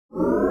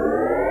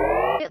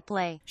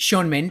Play.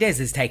 Shawn Mendes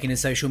has taken to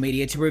social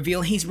media to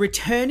reveal he's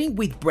returning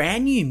with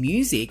brand new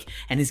music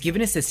and has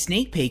given us a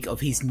sneak peek of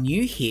his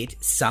new hit,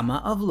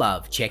 Summer of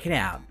Love. Check it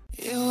out.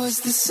 It was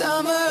the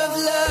summer of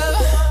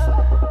love,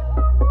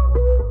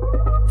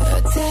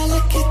 a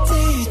delicate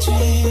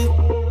daydream,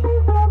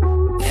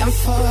 and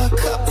for a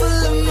couple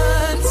of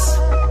months,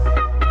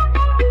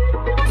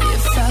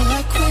 it felt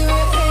like we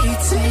were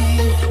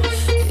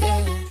 18.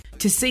 Yeah.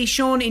 To see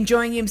Shawn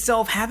enjoying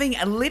himself having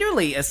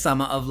literally a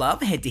summer of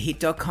love, head to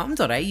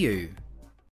hit.com.au.